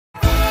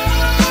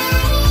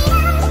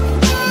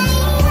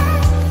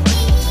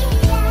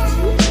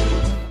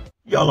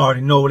Y'all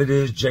already know what it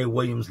is. Jay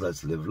Williams,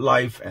 Let's Live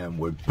Life, and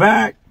we're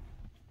back.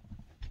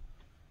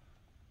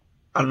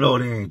 I know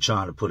they ain't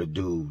trying to put a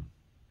dude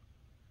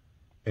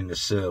in the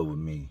cell with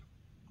me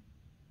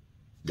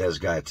that's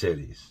got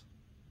titties.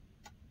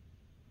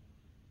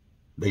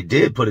 They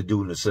did put a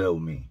dude in the cell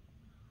with me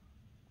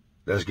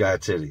that's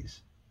got titties.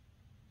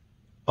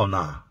 Oh,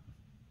 nah.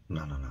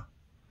 No.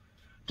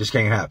 This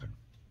can't happen.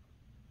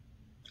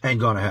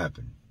 Ain't gonna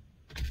happen.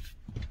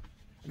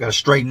 I gotta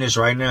straighten this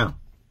right now.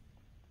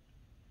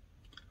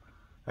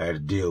 I had to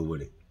deal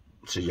with it.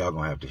 So y'all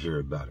gonna have to hear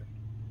about it.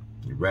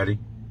 You ready?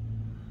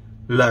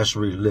 Let's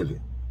relive it.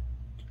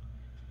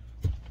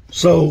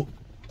 So,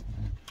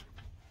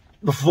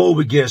 before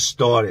we get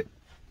started,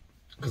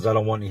 because I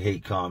don't want any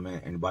hate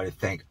comment, anybody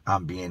think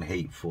I'm being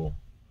hateful.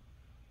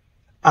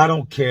 I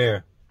don't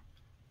care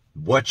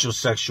what your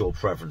sexual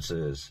preference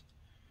is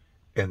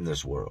in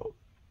this world.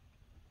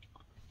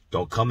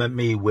 Don't come at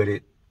me with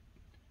it.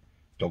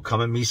 Don't come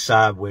at me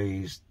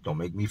sideways. Don't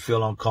make me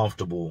feel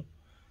uncomfortable.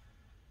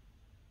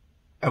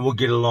 And we'll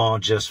get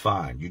along just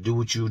fine. You do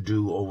what you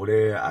do over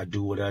there. I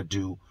do what I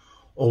do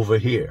over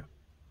here.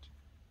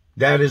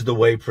 That is the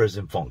way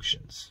prison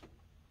functions.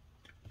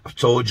 I've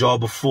told y'all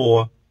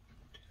before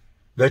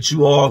that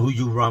you are who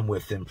you run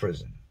with in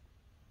prison.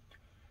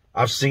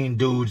 I've seen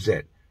dudes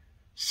that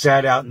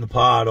sat out in the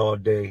pod all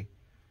day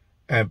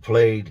and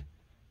played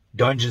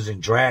Dungeons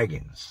and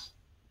Dragons,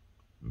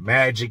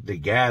 Magic the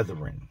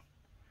Gathering,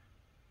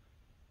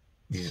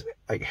 these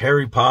like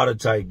Harry Potter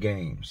type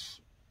games.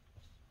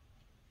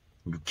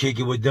 You kick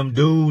it with them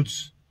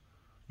dudes,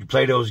 you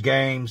play those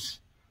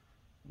games,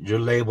 you're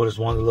labeled as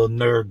one of the little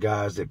nerd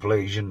guys that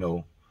plays, you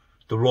know,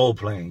 the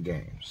role-playing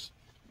games.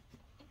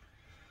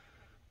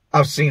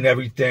 I've seen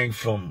everything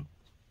from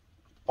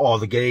all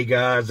the gay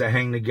guys that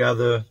hang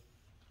together,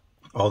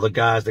 all the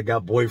guys that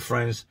got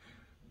boyfriends,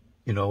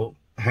 you know,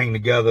 hang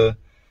together.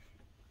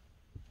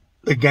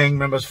 The gang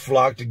members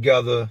flock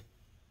together.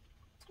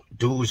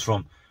 Dudes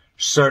from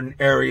certain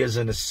areas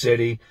in the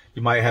city.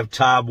 You might have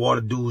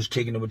Tidewater dudes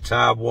kicking it with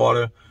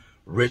Tidewater.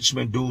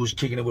 Richmond dudes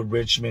kicking it with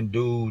Richmond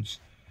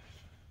dudes.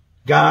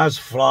 Guys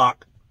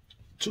flock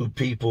to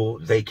people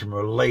they can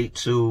relate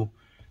to.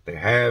 They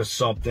have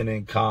something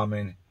in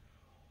common.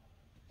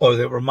 Or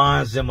that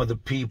reminds them of the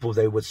people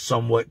they would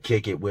somewhat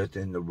kick it with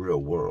in the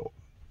real world.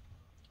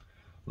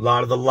 A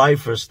lot of the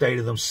lifers stay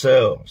to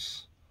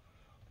themselves.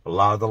 A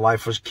lot of the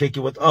lifers kick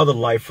it with other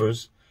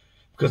lifers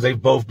because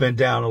they've both been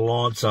down a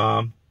long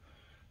time.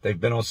 They've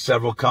been on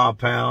several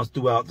compounds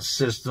throughout the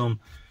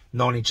system,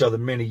 known each other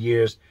many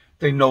years.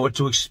 They know what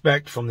to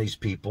expect from these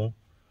people,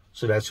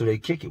 so that's who they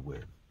kick it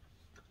with.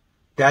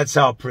 That's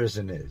how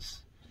prison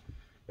is.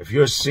 If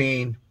you're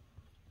seen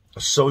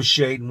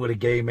associating with a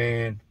gay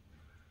man,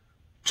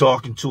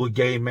 talking to a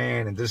gay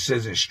man, and this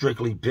isn't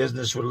strictly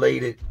business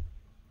related,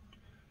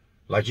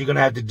 like you're going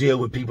to have to deal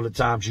with people at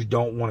times you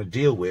don't want to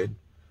deal with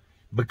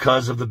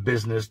because of the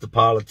business, the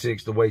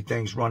politics, the way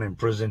things run in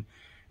prison.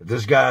 If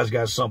this guy's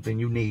got something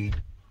you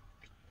need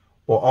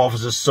or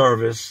offers a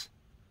service,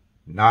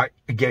 not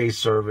a gay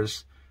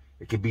service,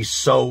 it could be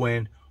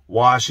sewing,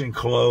 washing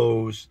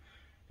clothes,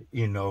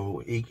 you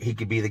know, he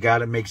could be the guy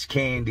that makes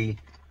candy,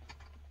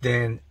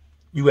 then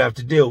you have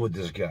to deal with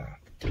this guy.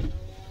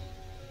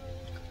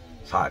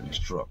 It's hot in this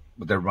truck,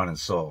 but they're running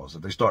saws.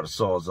 If they start the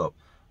saws up,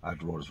 I have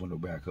to roll this window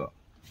back up.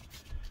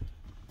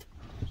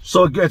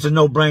 So it's a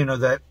no-brainer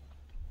that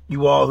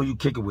you are who you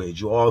kick it with.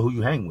 You are who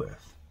you hang with.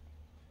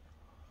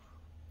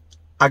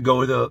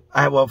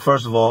 Well,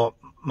 first of all,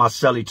 my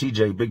cellie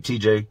TJ, Big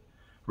TJ,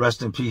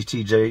 rest in peace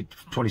TJ,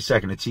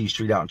 22nd and T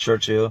Street out in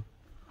Churchill.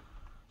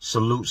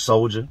 Salute,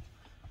 soldier.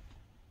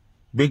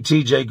 Big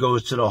TJ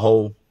goes to the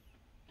hole,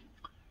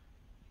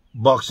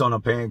 bucks on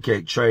a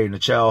pancake tray in the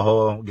chow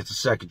hall, gets a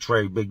second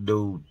tray. Big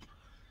dude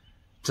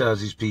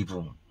tells these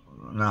people,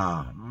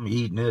 nah, I'm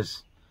eating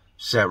this.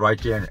 Sat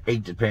right there and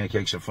ate the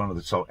pancakes in front of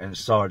the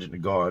sergeant and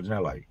the guards. And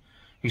they're like,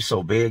 he's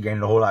so big,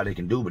 ain't a whole lot they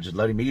can do, but just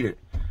let him eat it.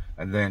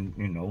 And then,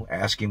 you know,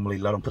 ask him, will he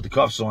let him put the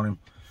cuffs on him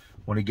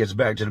when he gets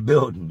back to the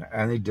building?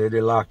 And they did.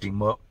 They locked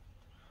him up.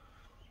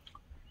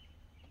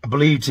 I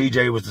believe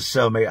TJ was the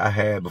cellmate I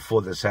had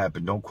before this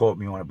happened. Don't quote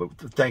me on it, but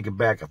thinking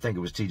back, I think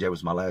it was TJ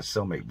was my last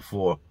cellmate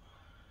before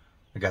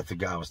I got the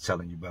guy I was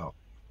telling you about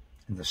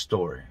in the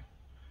story.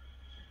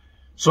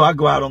 So I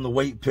go out on the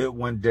weight pit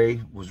one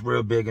day, was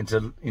real big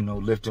into, you know,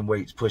 lifting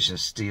weights, pushing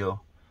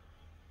steel.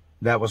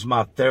 That was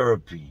my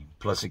therapy.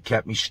 Plus it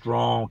kept me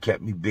strong,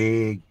 kept me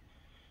big.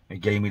 It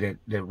gave me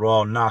that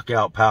raw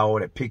knockout power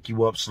that pick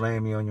you up,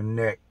 slam you on your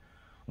neck,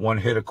 one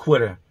hit a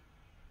quitter.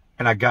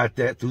 And I got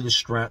that through the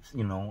strength,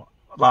 you know.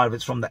 A lot of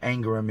it's from the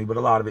anger in me, but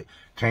a lot of it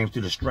came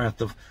through the strength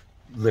of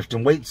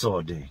lifting weights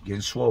all day, getting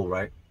swole,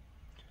 right?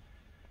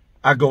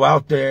 I go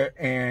out there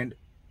and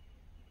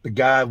we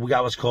got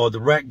what's called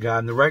the rec guy,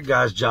 and the rec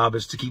guy's job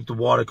is to keep the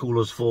water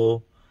coolers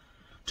full,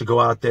 to go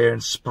out there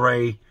and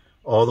spray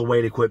all the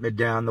weight equipment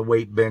down, the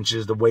weight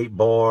benches, the weight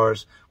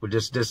bars, with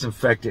just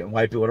disinfect it and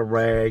wipe it with a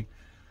rag,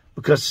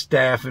 because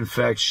staph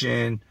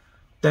infection,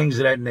 things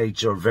of that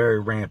nature are very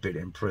rampant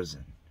in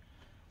prison.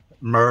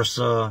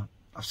 MRSA,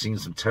 I've seen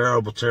some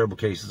terrible, terrible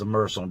cases of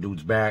MRSA on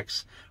dudes'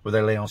 backs where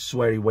they lay on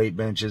sweaty weight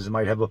benches and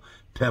might have a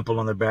pimple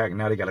on their back, and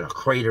now they got a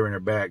crater in their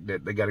back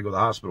that they got to go to the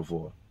hospital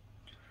for.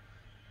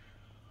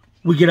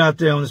 We get out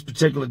there on this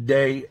particular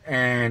day,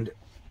 and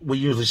we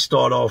usually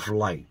start off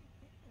light.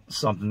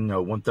 Something,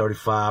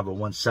 135 or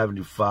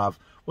 175.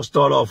 We'll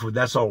start off with,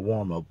 that's our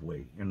warm-up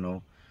weight,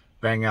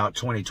 Bang out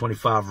 20,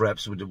 25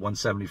 reps with the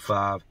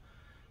 175,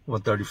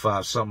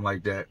 135, something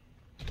like that.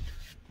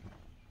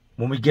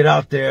 When we get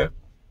out there,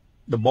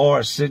 the bar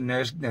is sitting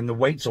there, and the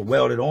weights are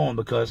welded on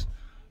because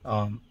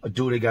a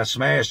dude that got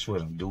smashed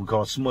with him, dude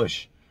called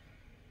Smush.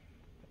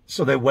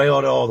 So they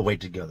weld all the weight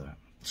together.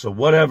 So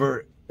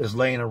whatever is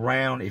laying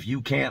around, if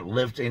you can't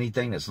lift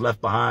anything that's left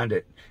behind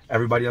that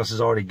everybody else has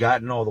already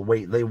gotten all the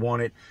weight they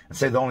wanted, and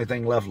say the only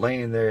thing left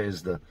laying there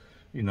is the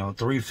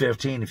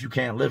 315. If you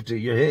can't lift it,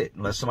 you're hit,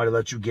 unless somebody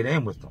lets you get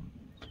in with them.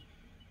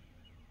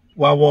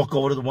 Well, I walk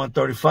over to the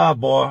 135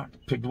 bar,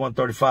 pick the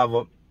 135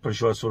 up, pretty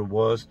sure that's what it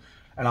was,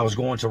 and I was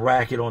going to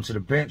rack it onto the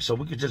bench so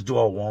we could just do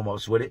our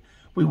warm-ups with it.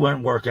 We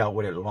wouldn't work out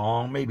with it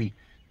long, maybe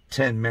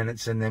 10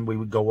 minutes, and then we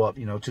would go up,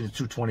 to the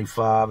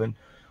 225 and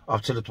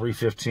up to the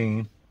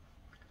 315.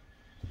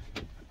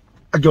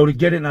 I go to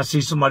get it, and I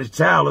see somebody's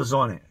towel is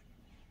on it.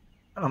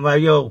 And I'm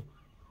like, yo,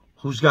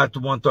 who's got the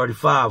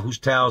 135? Whose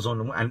towel's on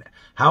the, and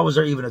how is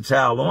there even a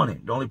towel on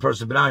it? The only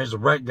person been out here is a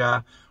rec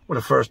guy when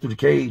I first through the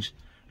cage.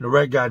 And the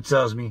rec guy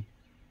tells me,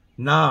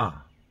 nah,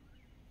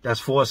 that's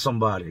for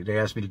somebody. They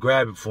asked me to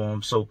grab it for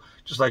him. So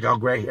just like I'll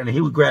grab, and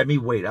he would grab me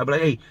weight. I'd be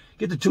like, hey,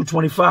 get the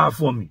 225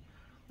 for me.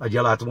 I'd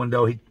yell out the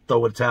window. He'd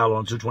throw a towel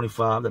on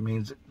 225. That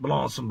means it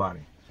belongs to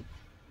somebody.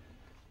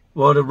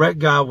 Well, the rec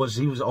guy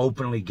he was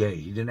openly gay.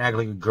 He didn't act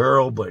like a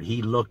girl, but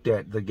he looked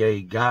at the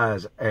gay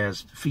guys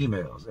as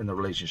females in the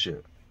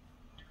relationship.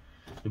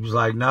 He was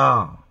like,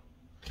 nah,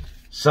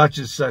 such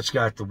and such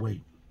got the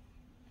weight.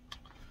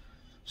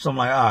 So I'm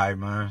like, all right,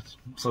 man.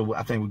 So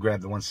I think we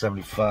grabbed the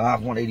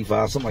 175,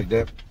 185, something like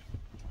that.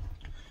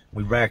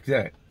 We racked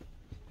that.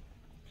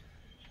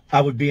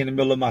 I would be in the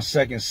middle of my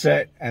second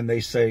set, and they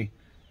say,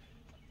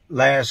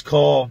 last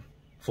call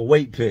for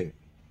weight pick.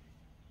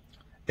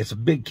 It's a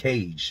big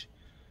cage,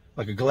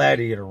 like a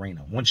gladiator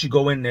arena. Once you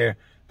go in there,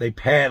 they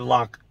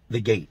padlock the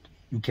gate.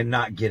 You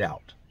cannot get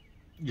out.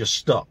 You're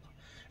stuck.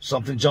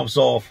 Something jumps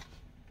off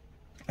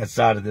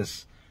outside of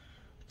this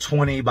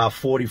 20 by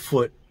 40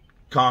 foot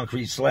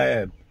concrete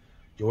slab,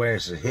 your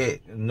ass is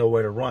hit and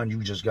nowhere to run.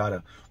 You just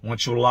gotta,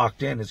 once you're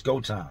locked in, it's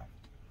go time.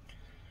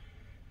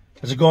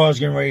 As the guard's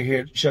getting ready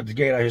to shut the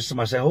gate, I hear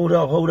somebody say, hold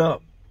up, hold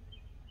up.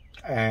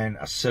 And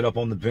I sit up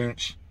on the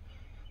bench,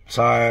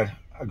 tired.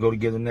 I go to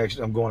get the next,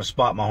 I'm going to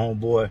spot my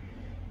homeboy,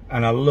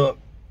 and I look,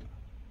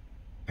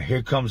 and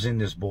here comes in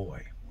this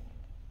boy.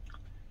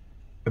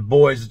 The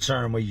boy is the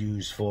term we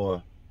use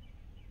for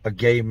a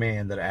gay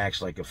man that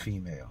acts like a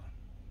female.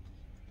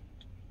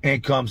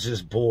 In comes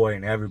this boy,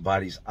 and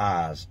everybody's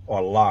eyes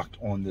are locked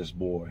on this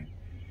boy,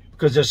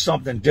 because there's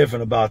something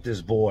different about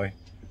this boy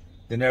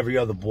than every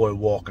other boy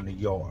walking the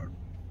yard.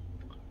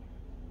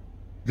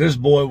 This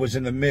boy was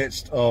in the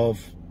midst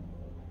of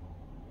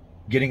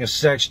getting a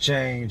sex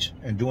change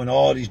and doing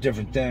all these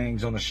different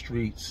things on the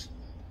streets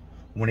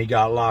when he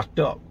got locked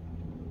up.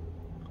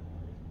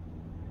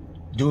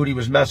 Dude he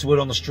was messing with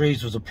on the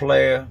streets was a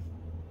player,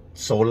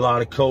 sold a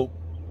lot of coke.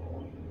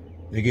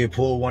 They get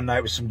pulled one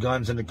night with some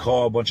guns in the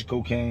car, a bunch of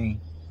cocaine,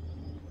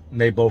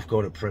 and they both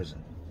go to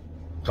prison.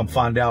 Come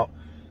find out,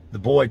 the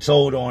boy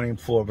told on him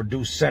for a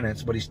reduced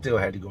sentence, but he still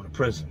had to go to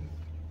prison.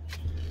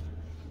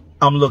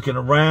 I'm looking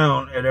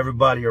around at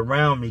everybody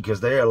around me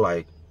because they're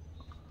like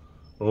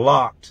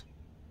locked.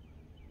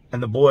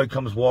 And the boy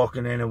comes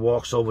walking in and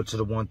walks over to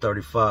the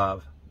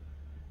 135.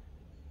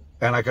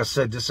 And like I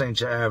said, this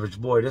ain't your average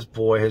boy. This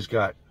boy has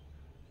got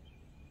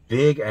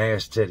big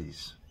ass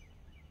titties.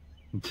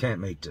 You can't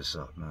make this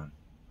up, man.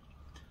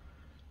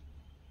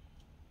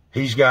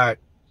 He's got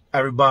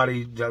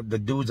everybody, the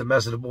dudes that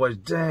mess with the boys,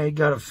 dang, he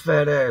got a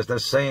fat ass. They're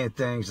saying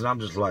things, and I'm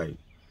just like,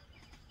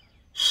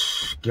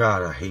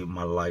 God, I hate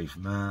my life,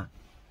 man.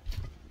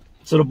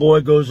 So the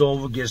boy goes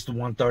over, gets the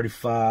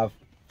 135,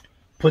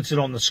 puts it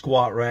on the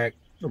squat rack.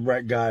 The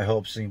rack guy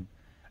helps him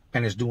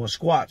and is doing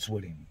squats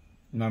with him.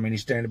 You know what I mean?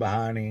 He's standing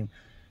behind him.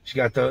 He's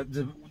got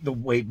the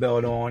weight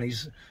belt on.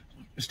 He's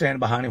standing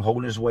behind him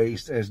holding his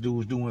waist as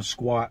dude's doing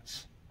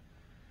squats.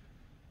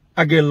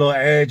 I get a little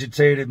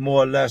agitated,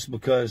 more or less,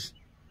 because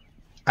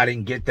I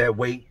didn't get that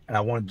weight and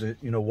I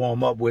wanted to,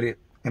 warm up with it.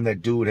 And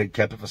that dude had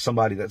kept it for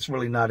somebody that's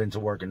really not into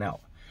working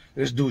out.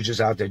 This dude's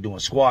just out there doing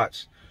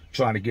squats,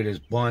 trying to get his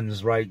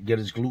buns right, get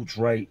his glutes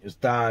right, his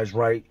thighs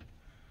right.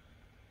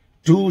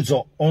 Dudes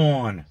are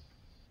on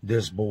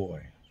this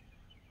boy.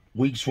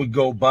 Weeks would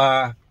go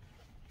by,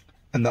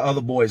 and the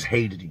other boys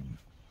hated him.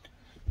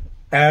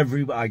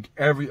 Every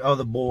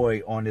other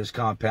boy on this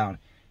compound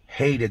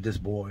hated this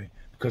boy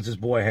because this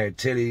boy had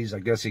titties. I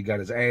guess he got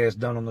his ass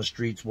done on the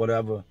streets,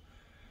 whatever.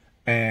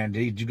 And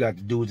you got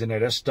the dudes in there,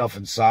 they're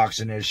stuffing socks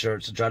in their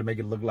shirts to try to make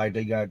it look like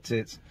they got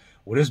tits.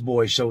 Well, this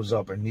boy shows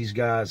up, and these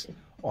guys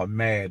are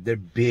mad. They're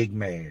big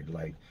mad.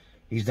 Like,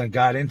 He's done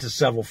got into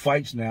several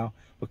fights now.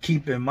 But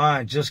keep in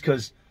mind, just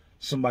because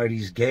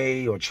somebody's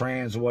gay or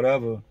trans or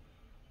whatever,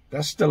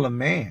 that's still a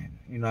man.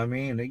 You know what I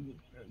mean?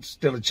 There's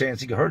still a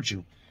chance he could hurt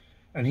you.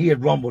 And he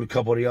had rumbled a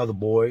couple of the other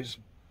boys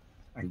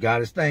and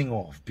got his thing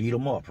off, beat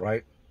him up,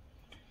 right?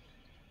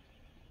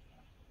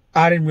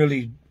 I didn't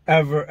really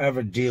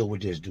ever deal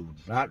with this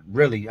dude. Not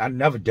really. I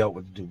never dealt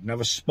with the dude.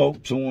 Never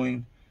spoke to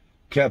him.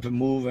 Kept it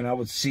moving. I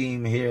would see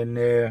him here and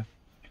there.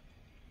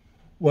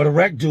 Well, the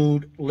wreck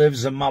dude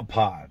lives in my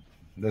pod.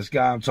 This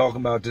guy I'm talking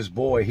about, this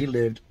boy, he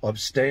lived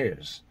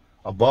upstairs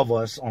above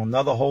us on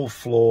another whole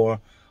floor,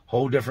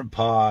 whole different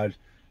pod,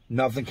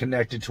 nothing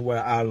connected to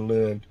where I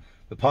lived.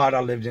 The pod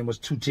I lived in was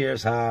 2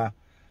 tiers high.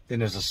 Then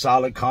there's a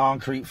solid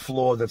concrete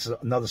floor that's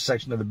another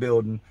section of the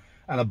building.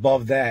 And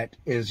above that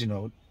is,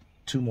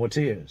 2 more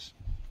tiers.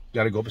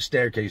 Got to go up a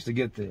staircase to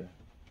get there.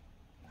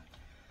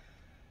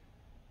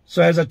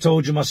 So as I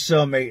told you, my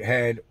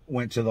cellmate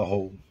went to the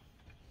hole.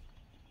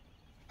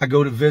 I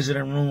go to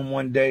visiting room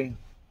one day.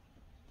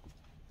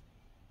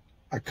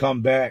 I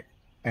come back,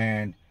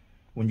 and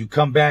when you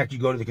come back, you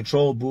go to the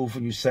control booth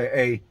and you say,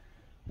 hey,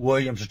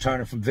 William's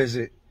returning from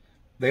visit.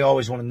 They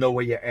always want to know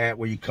where you're at,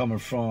 where you're coming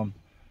from.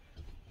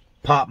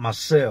 Pop my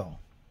cell.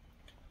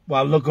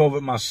 Well, I look over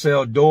at my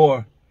cell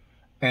door,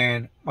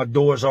 and my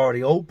door's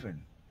already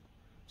open.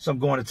 So I'm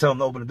going to tell them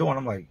to open the door, and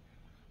I'm like,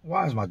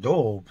 why is my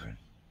door open?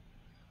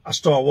 I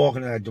start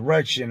walking in that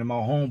direction, and my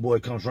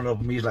homeboy comes running up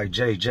to me. He's like,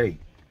 Jay,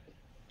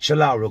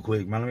 chill out real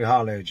quick, man. Let me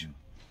holler at you.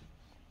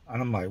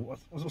 And I'm like,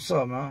 what's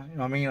up, man? You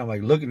know what I mean? I'm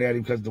like looking at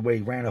him because the way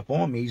he ran up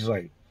on me. He's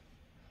like,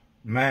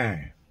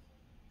 man,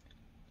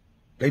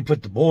 they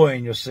put the boy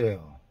in your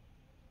cell.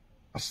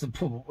 I said,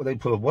 they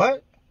put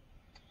what?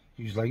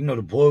 He's like,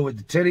 the boy with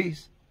the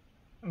titties?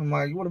 And I'm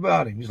like, what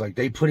about him? He's like,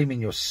 they put him in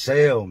your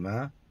cell,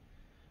 man.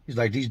 He's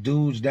like, these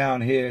dudes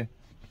down here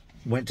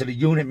went to the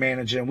unit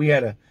manager, and we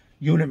had a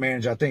unit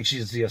manager. I think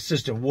she's the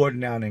assistant warden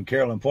now named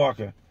Carolyn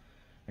Parker.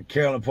 And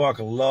Carolyn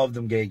Parker loved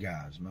them gay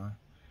guys, man.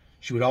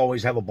 She would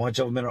always have a bunch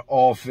of them in her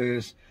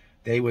office.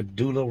 They would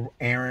do little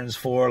errands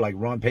for her, like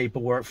run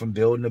paperwork from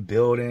building to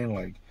building.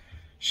 Like,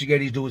 she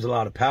gave these dudes a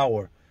lot of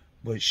power.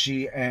 But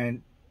she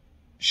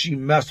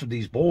messed with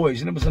these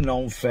boys, and it was a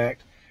known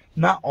fact.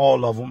 Not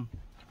all of them,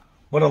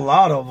 but a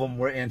lot of them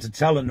were into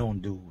telling on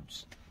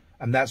dudes.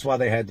 And that's why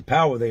they had the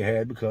power they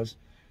had, because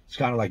it's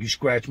kind of like, you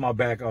scratch my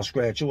back, I'll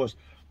scratch yours.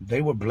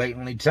 They were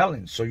blatantly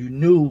telling. So you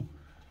knew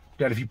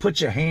that if you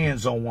put your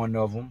hands on one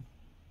of them,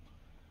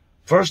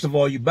 first of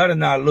all, you better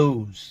not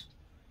lose,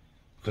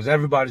 because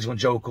everybody's going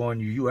to joke on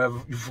you. You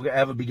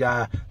ever be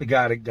the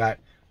guy that got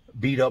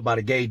beat up by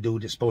the gay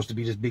dude that's supposed to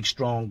be this big,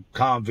 strong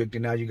convict,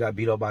 and now you got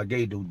beat up by a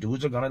gay dude.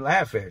 Dudes are going to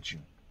laugh at you.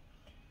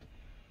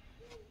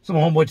 Some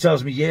homeboy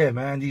tells me, yeah,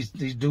 man, these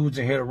dudes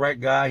in here, the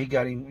wreck guy, he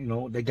got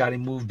him, they got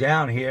him moved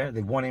down here.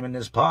 They want him in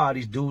this pod.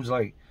 These dudes,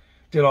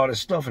 did all this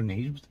stuff, and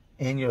he was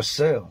in your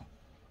cell.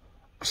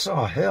 I said,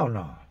 oh, hell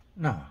no.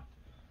 No.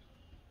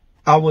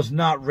 I was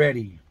not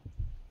ready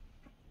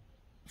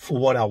for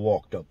what I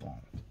walked up on.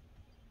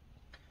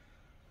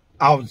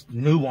 I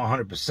knew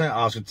 100%.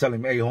 I was going to tell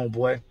him, hey,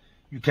 homeboy,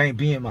 you can't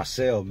be in my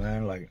cell,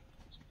 man.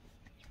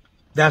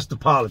 That's the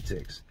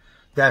politics.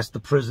 That's the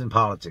prison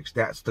politics.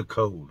 That's the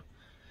code.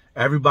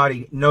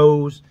 Everybody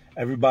knows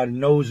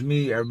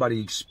me.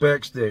 Everybody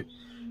expects that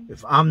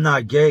if I'm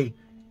not gay,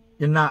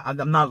 I'm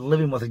not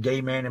living with a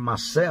gay man in my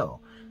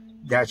cell.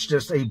 That's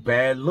just a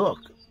bad look.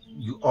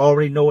 You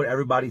already know what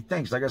everybody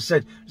thinks. Like I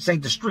said, this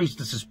ain't the streets.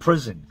 This is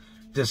prison.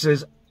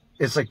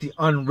 It's like the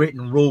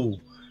unwritten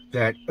rule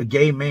that a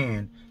gay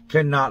man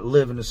cannot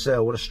live in a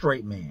cell with a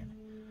straight man.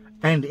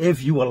 And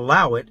if you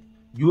allow it,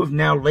 you have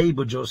now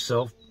labeled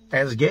yourself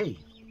as gay.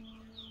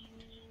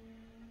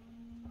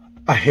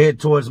 I head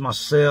towards my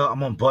cell.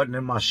 I'm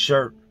unbuttoning my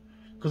shirt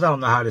because I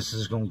don't know how this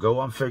is going to go.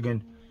 I'm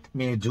figuring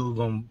me and dude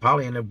going to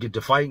probably end up get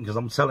to fighting, because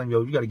I'm telling him,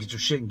 yo, you got to get your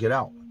shit and get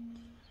out.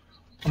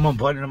 I'm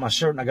unbuttoning my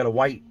shirt, and I got a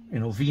white,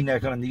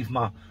 V-neck underneath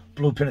my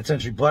blue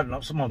penitentiary button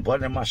up. So I'm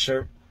unbuttoning my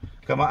shirt.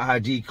 Got my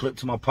ID clipped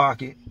to my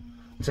pocket.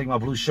 Take my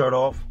blue shirt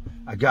off.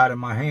 I got it in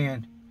my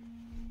hand.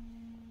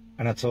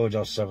 And I told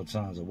y'all several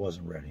times I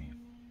wasn't ready.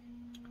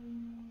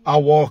 I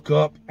walk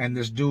up, and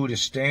this dude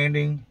is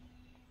standing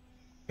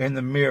in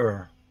the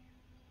mirror,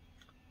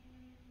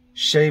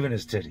 shaving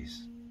his titties.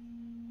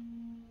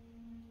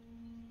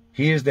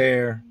 He is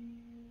there,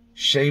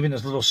 shaving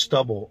his little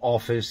stubble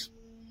off his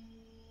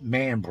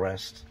man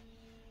breast.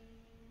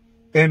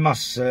 In my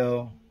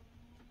cell,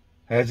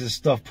 has his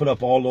stuff put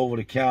up all over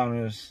the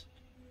counters.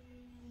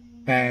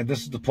 And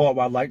this is the part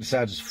where I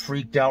decided, just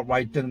freaked out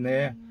right then and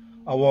there.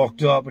 I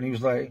walked up, and he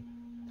was like,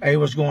 hey,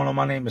 what's going on?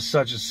 My name is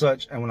such and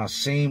such. And when I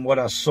seen what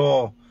I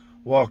saw,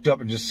 walked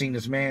up and just seen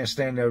this man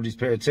standing there with these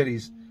pair of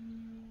titties,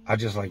 I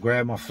just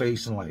grabbed my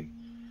face and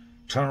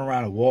turned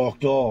around and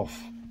walked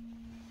off.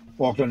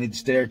 Walked underneath the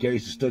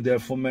staircase and stood there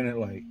for a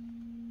minute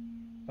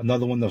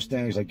another one of those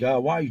things, God,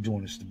 why are you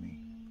doing this to me?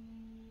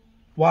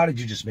 Why did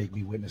you just make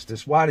me witness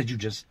this? Why did you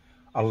just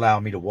allow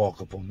me to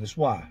walk up on this?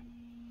 Why?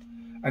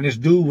 And this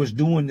dude was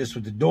doing this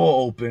with the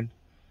door open,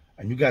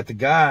 And you got the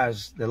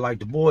guys that like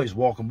the boys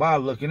walking by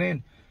looking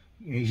in.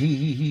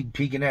 He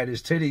peeking at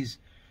his titties,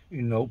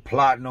 you know,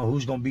 plotting on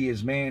who's going to be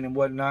his man and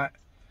whatnot.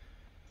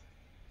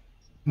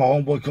 My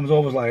homeboy comes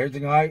over, is like,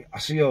 everything all right? I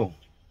see, yo,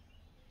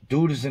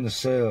 dude is in the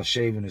cell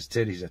shaving his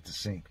titties at the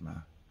sink,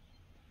 man.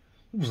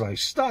 He was like,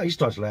 stop. He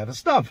starts laughing.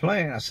 Stop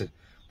playing. I said,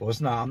 well,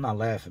 it's not, I'm not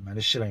laughing, man.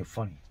 This shit ain't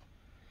funny.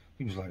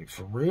 He was like,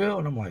 for real?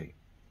 And I'm like,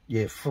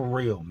 yeah, for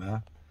real,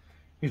 man.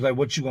 He's like,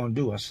 what you gonna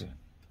do? I said,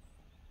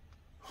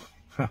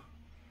 huh.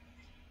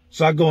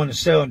 So I go in the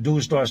cell and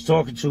dude starts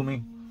talking to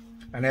me.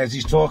 And as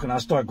he's talking, I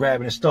start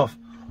grabbing his stuff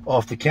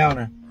off the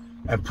counter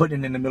and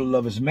putting it in the middle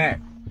of his mat.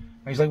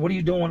 And he's like, what are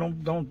you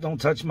doing?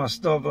 Don't touch my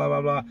stuff, blah,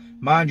 blah, blah.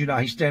 Mind you now,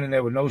 he's standing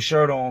there with no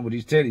shirt on with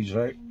his titties,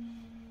 right?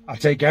 I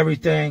take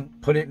everything,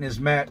 put it in his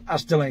mat. I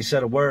still ain't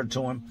said a word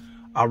to him.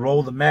 I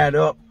roll the mat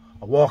up.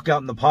 I walk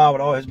out in the pod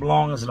with all his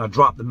belongings, and I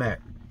drop the mat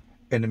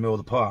in the middle of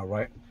the pod,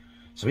 right?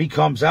 So he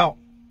comes out,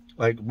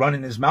 like,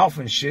 running his mouth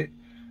and shit.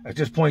 At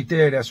this point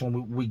there, that's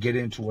when we get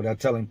into it. I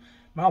tell him,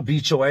 man, I'll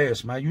beat your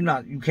ass, man.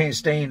 You can't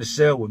stay in the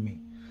cell with me.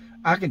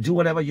 I can do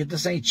whatever.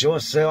 This ain't your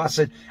cell. I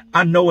said,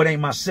 I know it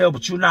ain't my cell,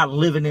 but you're not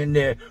living in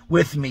there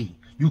with me.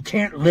 You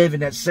can't live in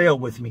that cell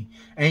with me.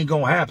 Ain't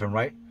gonna happen,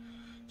 right?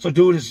 So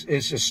dude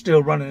is just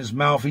still running his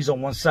mouth. He's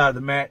on one side of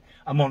the mat.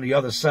 I'm on the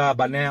other side.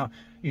 By now,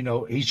 you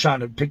know, he's trying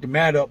to pick the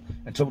mat up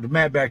and took the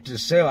mat back to the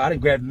cell. I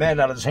didn't grab the mat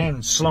out of his hand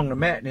and slung the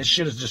mat, and this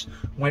shit has just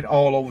went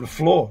all over the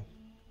floor.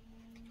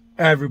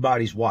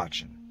 Everybody's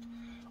watching.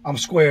 I'm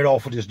squared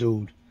off with this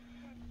dude.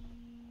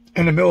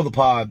 In the middle of the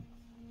pod,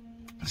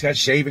 he's got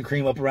shaving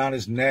cream up around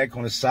his neck,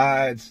 on his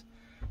sides,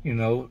 you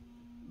know,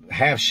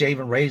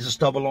 half-shaven razor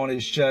stubble on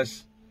his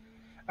chest,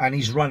 and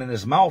he's running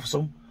his mouth,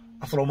 so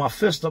I throw my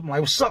fist up. I'm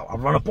like, what's up? I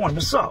run up on him,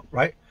 what's up,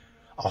 right?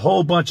 A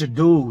whole bunch of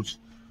dudes,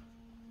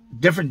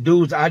 different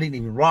dudes I didn't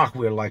even rock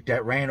with like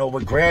that, ran over,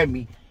 grabbed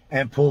me,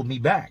 and pulled me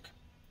back.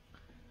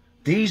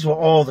 These were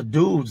all the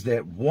dudes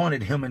that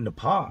wanted him in the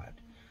pod.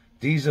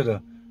 These are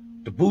the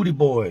booty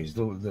boys,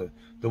 the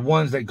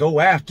ones that go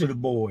after the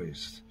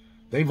boys.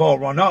 They've all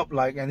run up,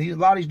 like, and a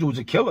lot of these dudes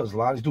are killers. A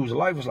lot of these dudes are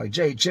lifers. Like,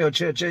 Jay, chill.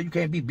 You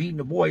can't be beating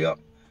the boy up.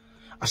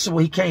 I said,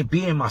 well, he can't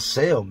be in my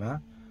cell,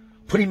 man.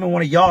 Put him in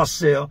one of y'all's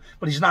cell,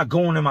 but he's not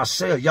going in my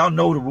cell. Y'all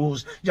know the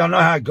rules. Y'all know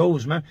how it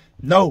goes, man.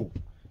 No.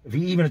 If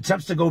he even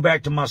attempts to go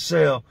back to my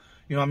cell,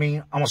 you know what I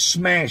mean? I'm going to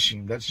smash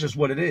him. That's just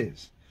what it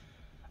is.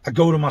 I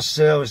go to my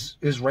cell.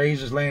 His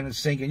razor's laying in the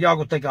sink, and y'all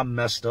going to think I'm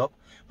messed up.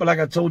 But like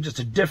I told you, it's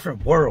a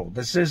different world.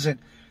 This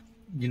isn't,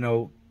 you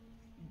know,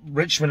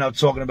 Richmond I'm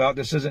talking about.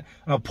 This isn't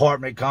an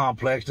apartment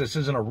complex. This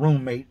isn't a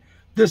roommate.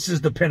 This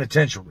is the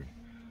penitentiary.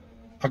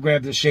 I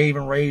grabbed the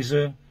shaving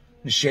razor,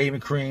 the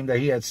shaving cream that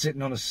he had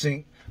sitting on the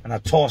sink, and I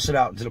toss it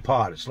out into the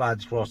pod. It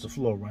slides across the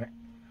floor, right?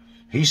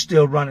 He's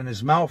still running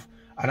his mouth,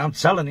 and I'm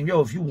telling him,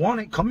 yo, if you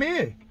want it, come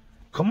here.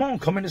 Come on,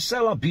 come in the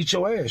cell. I'll beat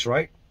your ass,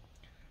 right?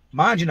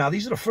 Mind you now,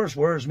 these are the first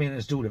words me and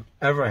this dude have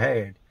ever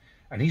had,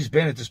 and he's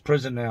been at this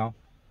prison now,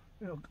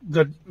 you know,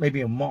 good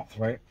maybe a month,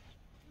 right?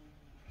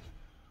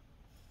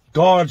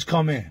 Guards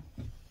come in.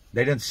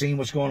 They didn't see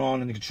what's going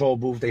on in the control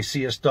booth. They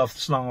see his stuff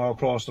slung all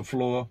across the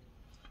floor.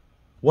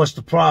 What's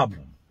the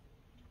problem?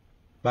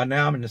 By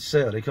now I'm in the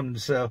cell. They come to the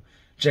cell.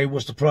 Jay,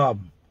 what's the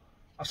problem?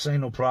 I say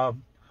no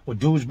problem. Well,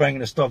 dude's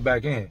bringing the stuff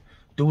back in here.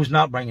 Dude's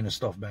not bringing the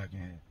stuff back in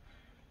here.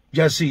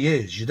 Yes, he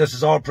is. This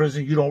is our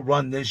prison. You don't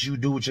run this. You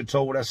do what you're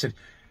told. I said,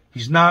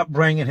 he's not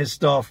bringing his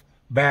stuff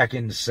back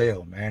in the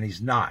cell, man.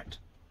 He's not.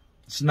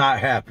 It's not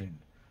happening.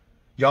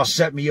 Y'all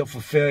set me up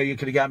for failure.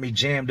 Could have got me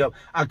jammed up.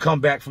 I come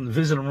back from the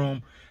visiting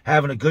room,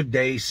 having a good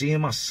day, seeing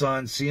my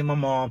son, seeing my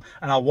mom,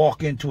 and I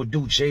walk into a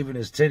dude shaving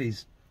his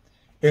titties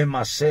in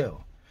my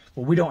cell.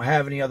 But we don't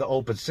have any other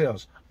open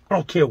cells. I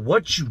don't care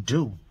what you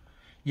do.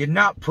 You're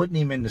not putting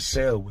him in the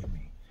cell with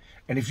me.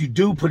 And if you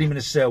do put him in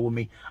the cell with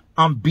me,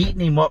 I'm beating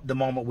him up the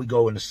moment we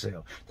go in the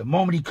cell. The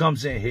moment he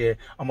comes in here,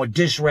 I'm going to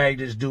dish rag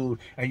this dude,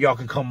 and y'all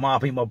can come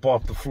mop him up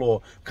off the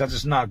floor, because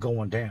it's not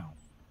going down.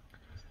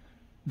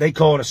 They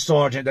call the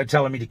sergeant. They're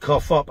telling me to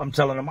cuff up. I'm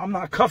telling them, I'm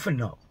not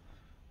cuffing up.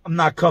 I'm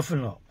not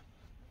cuffing up.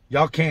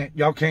 Y'all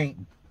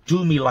can't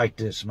do me like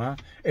this, man.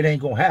 It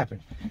ain't going to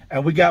happen.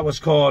 And we got what's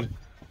called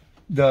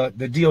the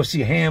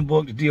DOC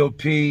handbook, the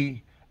DOP,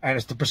 and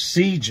it's the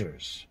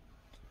procedures.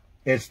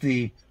 It's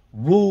the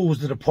rules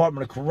the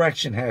Department of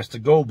Correction has to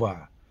go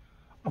by.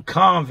 I'm a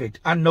convict.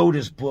 I know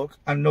this book.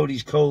 I know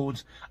these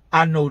codes.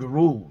 I know the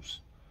rules.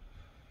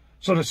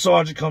 So the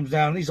sergeant comes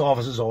down. These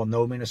officers all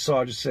know me. And the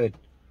sergeant said,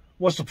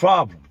 what's the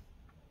problem?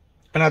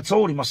 And I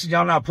told him, I said,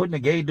 y'all not putting a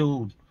gay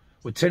dude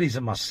with titties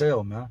in my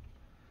cell, man.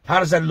 How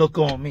does that look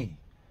on me?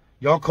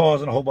 Y'all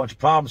causing a whole bunch of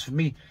problems for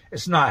me.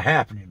 It's not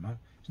happening, man.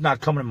 It's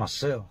not coming in my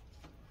cell.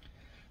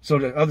 So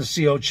the other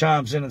CO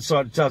chimes in and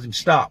sergeant tells him,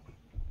 stop.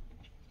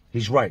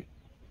 He's right.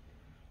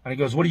 And he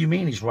goes, what do you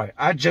mean he's right?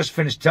 I just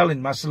finished telling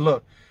him. I said,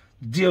 look,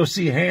 the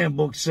DOC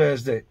handbook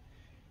says that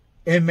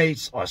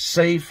inmates are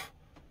safe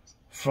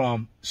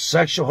from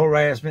sexual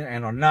harassment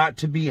and are not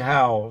to be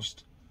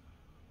housed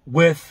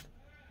with,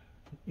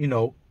 you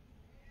know,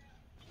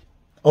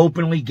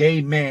 openly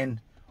gay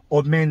men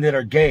or men that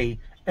are gay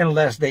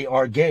unless they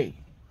are gay.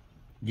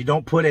 You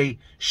don't put a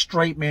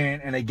straight man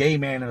and a gay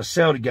man in a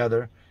cell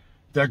together.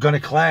 They're going to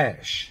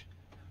clash.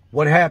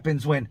 What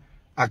happens when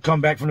I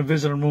come back from the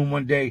visiting room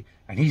one day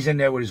and he's in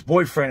there with his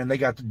boyfriend and they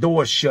got the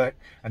door shut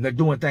and they're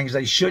doing things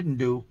they shouldn't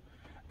do,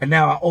 and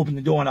now I open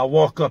the door and I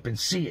walk up and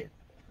see it?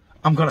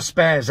 I'm going to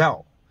spaz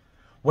out.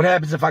 What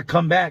happens if I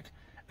come back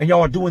and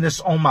y'all are doing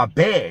this on my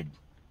bed?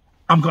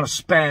 I'm going to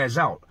spaz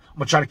out. I'm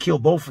going to try to kill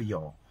both of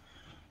y'all.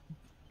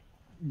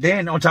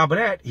 Then on top of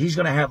that, he's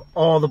going to have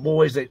all the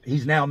boys that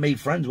he's now made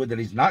friends with that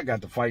he's not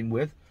got to fighting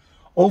with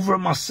over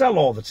in my cell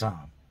all the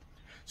time.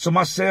 So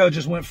my cell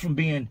just went from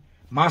being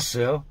my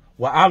cell,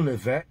 where I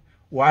live at,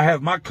 where I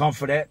have my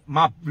comfort at,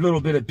 my little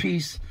bit of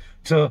peace,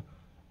 to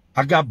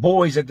I got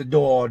boys at the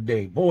door all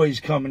day, boys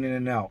coming in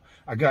and out.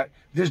 I got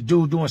this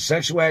dude doing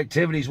sexual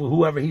activities with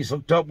whoever he's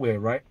hooked up with,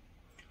 right?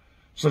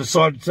 So the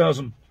sergeant tells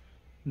him,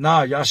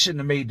 nah, y'all shouldn't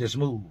have made this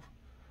move.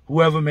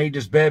 Whoever made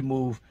this bad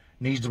move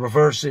needs to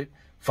reverse it.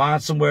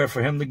 Find somewhere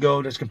for him to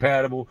go that's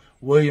compatible.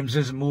 Williams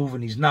isn't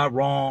moving. He's not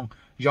wrong.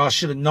 Y'all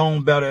should have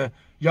known better.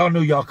 Y'all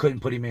knew y'all couldn't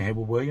put him in here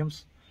with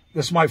Williams.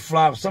 This might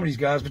fly with some of these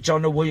guys, but y'all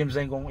know Williams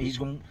ain't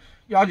going,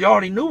 y'all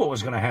already knew what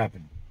was going to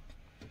happen.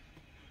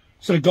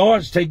 So the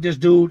guards take this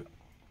dude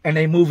and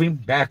they move him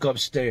back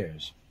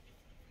upstairs.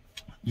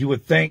 You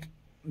would think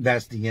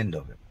that's the end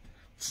of it.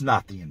 It's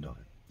not the end of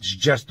it. It's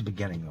just the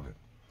beginning of it.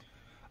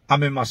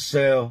 I'm in my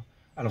cell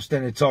and I'm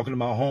standing there talking to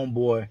my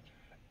homeboy,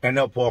 and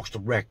up walks the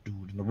rec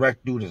dude. And the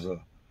rec dude is a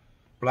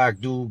black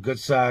dude,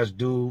 good-sized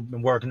dude,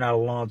 been working out a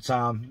long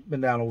time,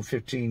 been down over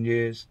 15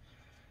 years.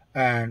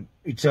 And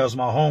he tells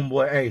my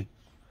homeboy, hey,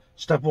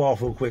 step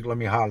off real quick, let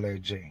me holler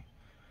at Jay.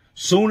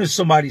 Soon as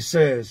somebody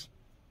says,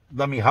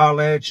 let me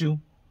holler at you,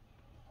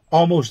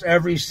 almost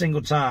every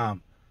single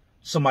time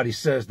somebody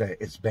says that,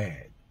 it's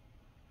bad.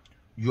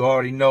 You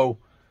already know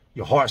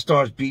your heart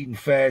starts beating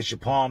fast, your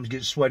palms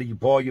get sweaty, you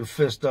ball your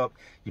fist up,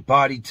 your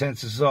body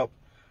tenses up.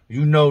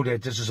 You know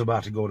that this is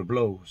about to go to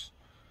blows.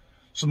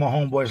 So my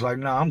homeboy's like,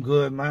 nah, I'm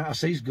good, man. I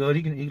say he's good.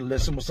 He can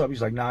listen. What's up?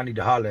 He's like, nah, I need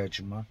to holler at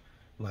you, man.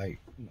 Like,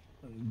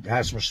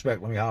 have some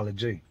respect. Let me holler at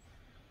G.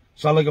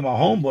 So I look at my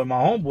homeboy.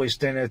 My homeboy's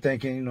standing there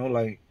thinking, you know,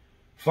 like,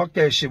 fuck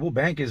that shit. We'll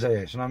bank his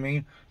ass. You know what I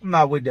mean? I'm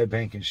not with that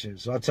banking shit.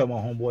 So I tell my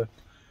homeboy,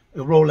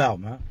 roll out,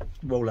 man.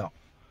 Roll out.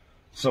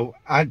 So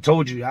I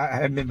told you, I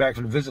haven't been back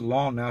from the visit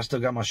long now. I still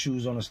got my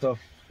shoes on and stuff.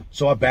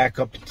 So I back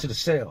up to the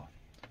cell.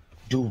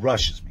 Dude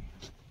rushes me.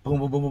 Boom,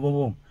 boom, boom, boom, boom,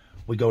 boom.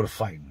 We go to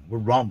fighting. We're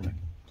rumbling.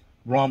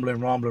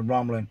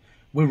 Rumbling.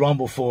 We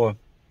rumble for,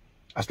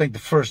 I think the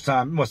first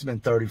time, it must have been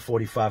 30,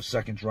 45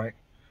 seconds, right?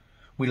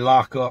 We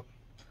lock up.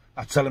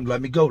 I tell him,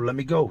 let me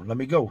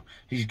go.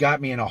 He's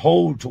got me in a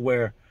hold to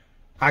where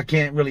I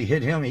can't really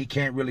hit him. He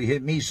can't really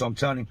hit me. So I'm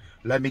telling him,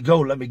 let me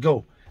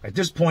go. At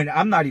this point,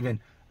 I'm not even,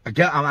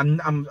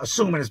 I'm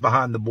assuming it's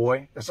behind the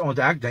boy. That's the only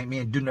thing I can think. Me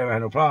and dude never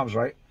had no problems,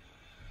 right?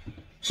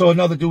 So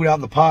another dude out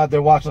in the pod,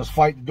 they're watching us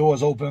fight. The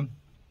door's open.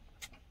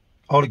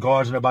 All the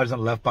guards and everybody's on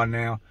the left by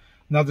now.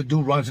 Another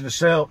dude runs in the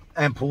cell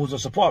and pulls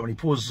us apart. When he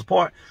pulls us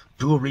apart,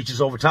 dude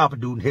reaches over top of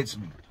dude and hits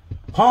me.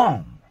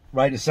 Palm!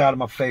 Right inside of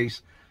my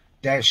face.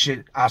 That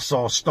shit, I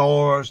saw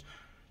stars,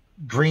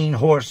 green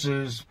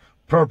horses,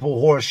 purple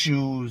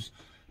horseshoes,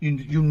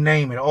 you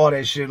name it, all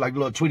that shit, like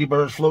little Tweety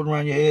birds floating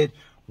around your head.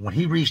 When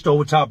he reached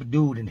over top of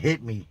dude and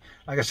hit me,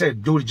 like I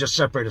said, dude just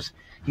separated us.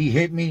 He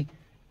hit me.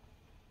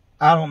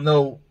 I don't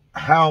know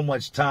how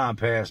much time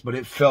passed, but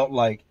it felt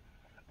like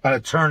an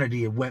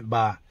eternity it went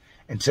by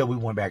until we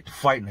went back to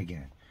fighting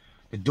again.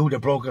 The dude that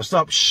broke us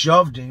up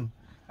shoved him.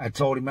 I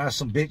told him, that's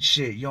some bitch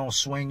shit. You don't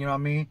swing, you know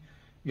what I mean?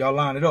 Y'all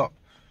line it up.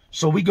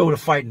 So we go to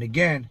fighting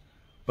again.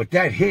 But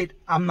that hit,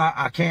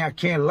 I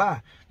can't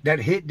lie. That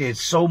hit did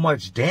so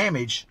much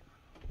damage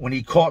when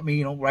he caught me,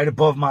 you know, right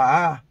above my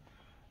eye.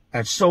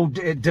 And so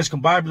it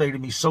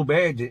discombobulated me so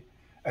bad that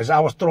as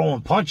I was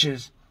throwing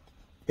punches,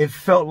 it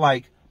felt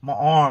like my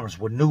arms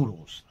were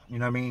noodles. You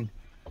know what I mean?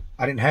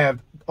 I didn't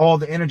have all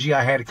the energy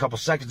I had a couple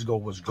seconds ago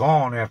was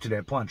gone after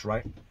that punch,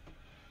 right?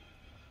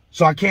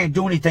 So I can't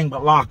do anything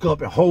but lock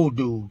up and hold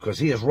dude because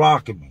he is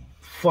rocking me,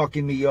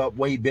 fucking me up,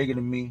 way bigger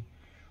than me.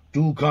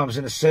 Dude comes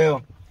in the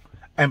cell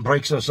and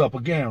breaks us up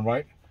again,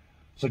 right?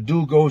 So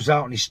dude goes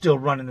out and he's still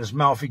running his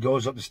mouth. He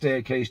goes up the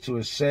staircase to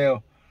his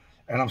cell,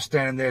 and I'm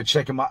standing there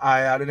checking my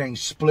eye out. It ain't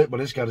split, but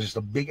it's got just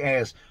a big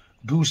ass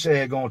goose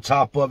egg on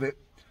top of it.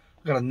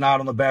 Got a knot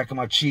on the back of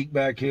my cheek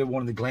back here.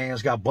 One of the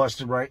glands got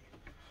busted, right?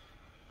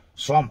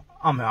 So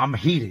I'm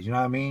heated, you know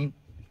what I mean?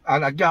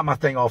 I got my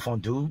thing off on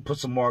dude, put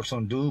some marks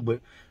on dude,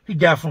 but he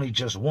definitely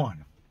just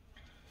won.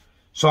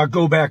 So I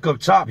go back up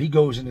top. He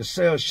goes in the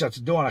cell, shuts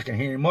the door, and I can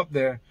hear him up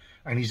there.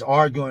 And he's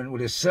arguing with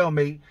his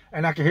cellmate,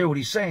 and I can hear what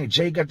he's saying.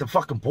 Jay got the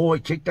fucking boy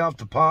kicked off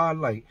the pod.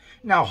 Like,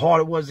 you know how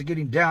hard it was to get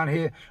him down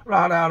here.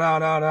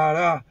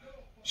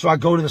 So I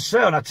go to the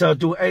cell, and I tell the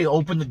dude, hey,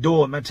 open the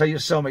door, man. Tell your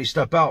cellmate,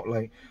 step out.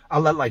 Like, I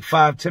let like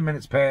 5-10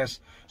 minutes pass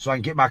so I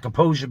can get my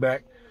composure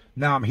back.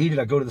 Now I'm heated.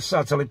 I go to the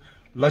cell, tell him,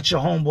 let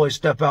your homeboy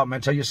step out,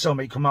 man. Tell your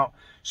cellmate, come out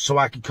so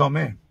I can come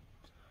in.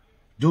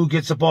 Dude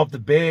gets up off the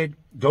bed,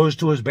 goes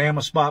to his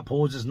Bama spot,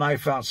 pulls his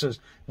knife out, and says,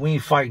 we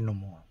ain't fighting no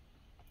more.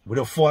 We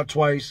done fought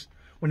twice.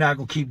 We're not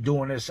going to keep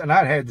doing this. And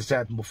I'd had this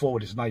happen before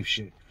with this knife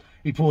shit.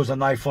 He pulls a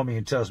knife on me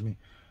and tells me,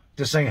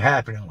 this ain't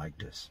happening like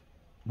this.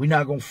 We're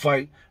not going to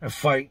fight and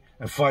fight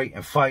and fight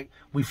and fight.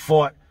 We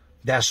fought.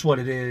 That's what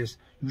it is.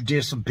 You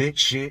did some bitch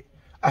shit.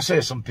 I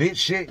said, some bitch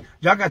shit?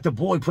 Y'all got the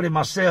boy put in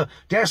my cell.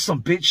 That's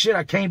some bitch shit.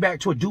 I came back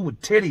to a dude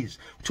with titties,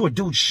 to a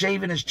dude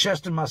shaving his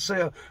chest in my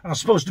cell, and I'm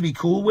supposed to be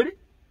cool with it?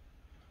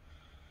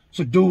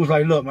 So dude was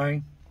like, look,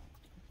 man,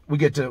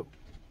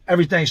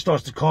 everything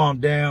starts to calm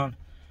down.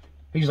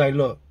 He's like,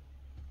 look,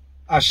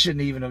 I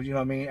shouldn't even have, you know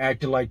what I mean,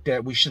 acted like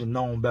that. We should have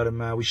known better,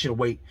 man. We should have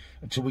waited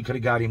until we could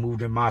have got him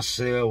moved in my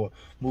cell or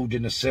moved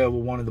in the cell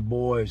with one of the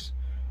boys.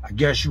 I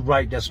guess you're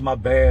right. That's my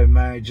bad,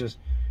 man. Just,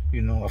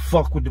 you know, I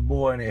fucked with the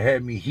boy and it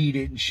had me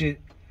heated and shit.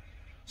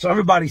 So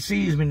everybody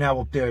sees me now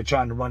up there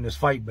trying to run this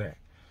fight back.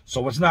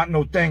 So it's not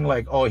no thing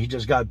like, oh, he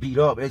just got beat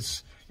up.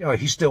 It's, you know,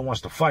 he still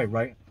wants to fight,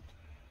 right?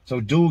 So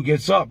dude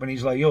gets up and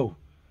he's like, yo,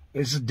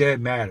 it's a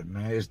dead matter,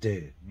 man. It's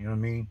dead. You know what I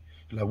mean?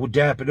 Like, we'll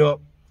dap it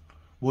up.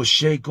 We'll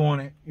shake on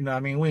it. You know what I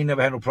mean? We ain't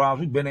never had no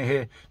problems. We've been in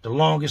here the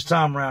longest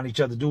time around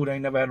each other. Dude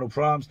ain't never had no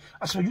problems.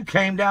 I said, well, you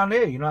came down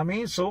there. You know what I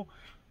mean? So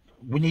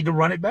we need to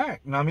run it back.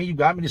 You know what I mean? You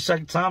got me the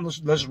second time.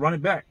 Let's run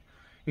it back.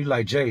 He's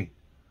like, Jay,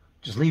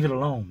 just leave it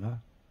alone,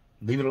 man.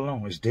 Leave it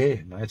alone. It's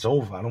dead, man. It's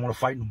over. I don't want to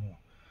fight no more.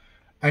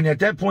 And at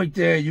that point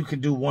there, you can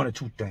do one or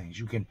two things.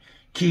 You can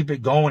keep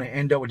it going and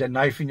end up with that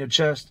knife in your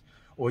chest,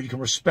 or you can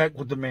respect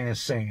what the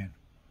man's saying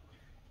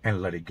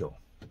and let it go.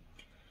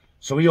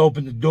 So he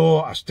opened the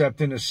door. I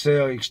stepped in the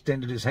cell. He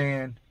extended his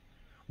hand.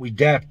 We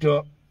dapped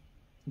up.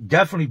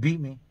 Definitely beat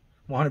me.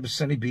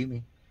 100% he beat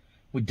me.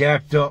 We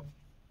dapped up.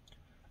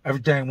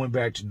 Everything went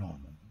back to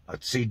normal.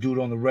 I'd see dude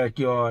on the rec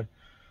yard.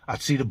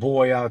 I'd see the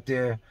boy out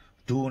there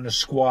doing the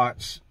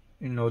squats,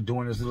 you know,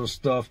 doing his little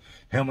stuff.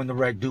 Him and the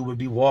rec dude would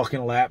be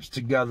walking laps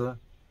together.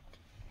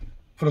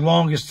 For the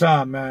longest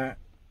time, man,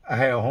 I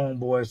had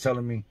homeboys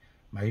telling me,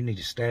 man, you need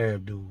to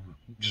stab dude.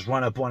 Just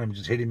run up on him and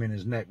just hit him in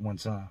his neck one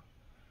time.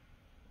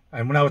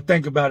 And when I would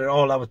think about it,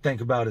 all I would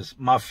think about is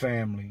my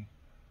family,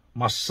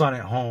 my son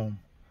at home,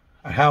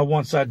 and how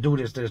once I do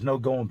this, there's no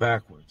going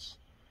backwards.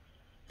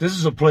 This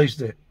is a place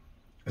that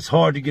it's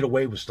hard to get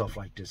away with stuff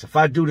like this. If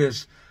I do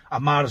this, I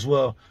might as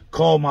well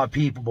call my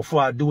people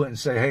before I do it and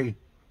say, hey,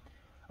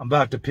 I'm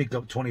about to pick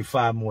up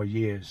 25 more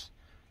years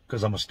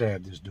because I'm going to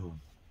stab this dude.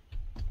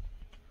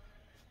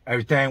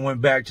 Everything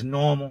went back to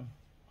normal.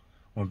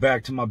 Went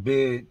back to my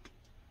bed.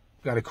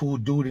 Got a cool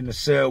dude in the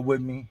cell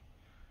with me.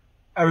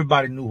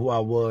 Everybody knew who I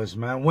was,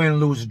 man. Win,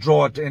 lose, or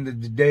draw, at the end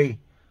of the day,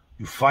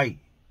 you fight.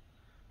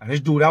 And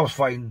this dude I was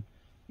fighting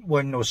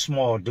wasn't no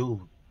small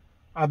dude.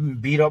 I've been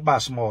beat up by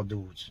small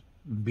dudes.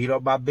 Been beat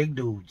up by big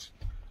dudes.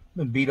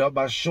 Been beat up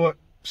by short,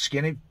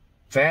 skinny,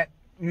 fat,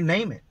 you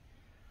name it.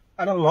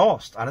 I done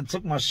lost. I done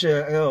took my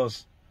share of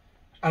L's.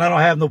 And I don't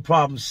have no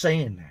problem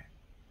saying that.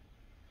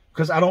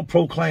 Because I don't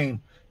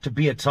proclaim to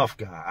be a tough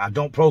guy. I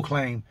don't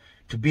proclaim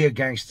to be a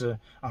gangster.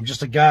 I'm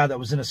just a guy that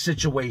was in a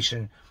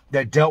situation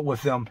that dealt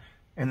with them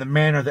in the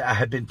manner that I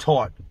had been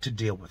taught to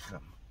deal with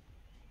them.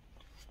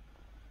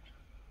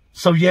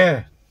 So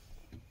yeah,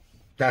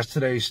 that's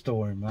today's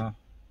story, man.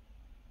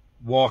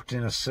 Walked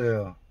in a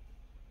cell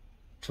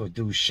to a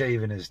dude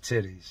shaving his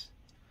titties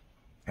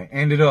and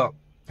ended up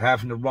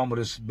having to run with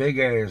this big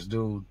ass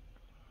dude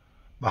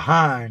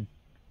behind,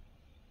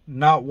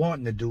 not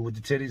wanting to do with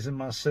the titties in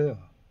my cell.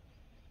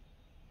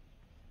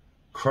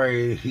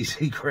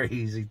 Crazy,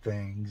 crazy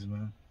things,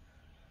 man.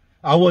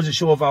 I wasn't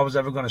sure if I was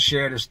ever going to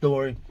share this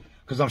story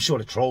because I'm sure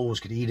the trolls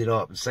could eat it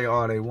up and say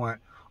all they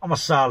want. I'm a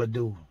solid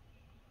dude.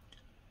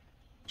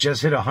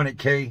 Just hit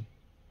 100K.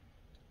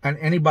 And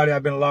anybody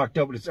I've been locked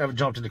up with that's ever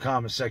jumped in the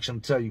comment section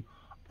will tell you,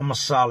 I'm a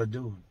solid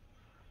dude.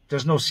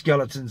 There's no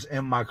skeletons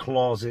in my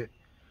closet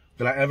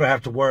that I ever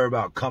have to worry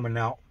about coming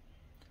out.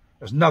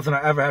 There's nothing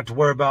I ever have to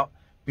worry about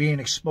being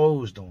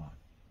exposed on.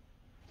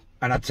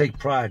 And I take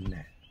pride in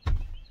that.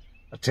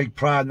 I take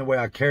pride in the way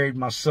I carried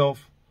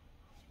myself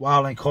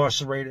while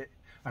incarcerated,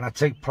 and I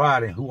take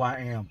pride in who I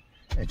am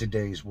in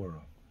today's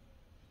world.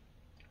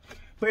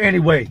 But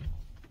anyway,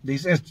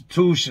 these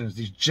institutions,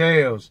 these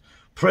jails,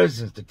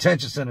 prisons,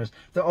 detention centers,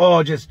 they're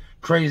all just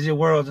crazy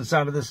worlds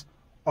inside of this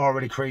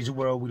already crazy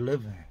world we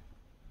live in.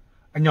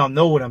 And y'all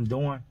know what I'm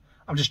doing.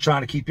 I'm just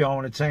trying to keep y'all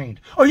entertained.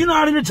 Are you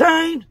not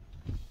entertained?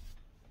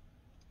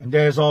 And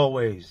as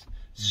always,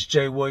 this is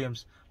Jay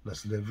Williams.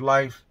 Let's live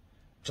life.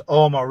 To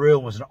all my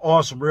real ones and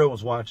awesome real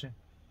ones watching,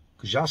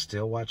 because y'all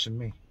still watching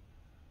me.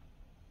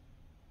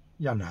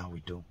 Y'all know how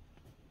we do.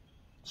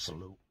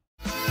 Salute.